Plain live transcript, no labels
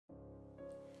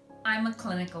I'm a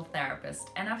clinical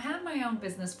therapist and I've had my own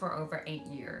business for over 8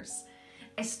 years.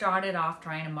 I started off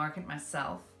trying to market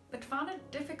myself, but found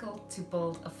it difficult to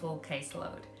build a full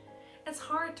caseload. It's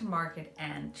hard to market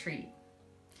and treat.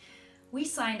 We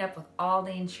signed up with all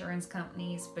the insurance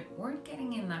companies, but weren't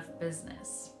getting enough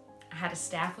business. I had a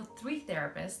staff of 3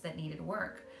 therapists that needed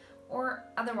work, or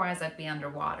otherwise I'd be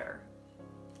underwater.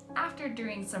 After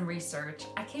doing some research,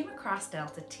 I came across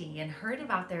Delta T and heard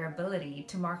about their ability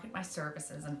to market my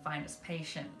services and find us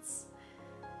patients.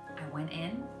 I went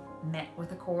in, met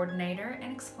with a coordinator,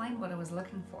 and explained what I was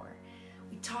looking for.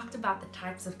 We talked about the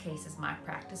types of cases my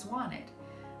practice wanted.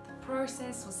 The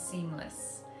process was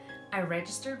seamless. I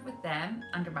registered with them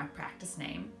under my practice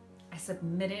name. I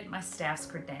submitted my staff's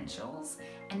credentials,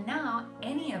 and now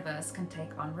any of us can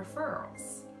take on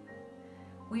referrals.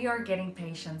 We are getting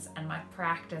patients and my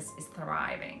practice is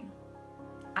thriving.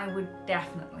 I would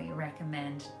definitely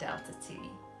recommend Delta T.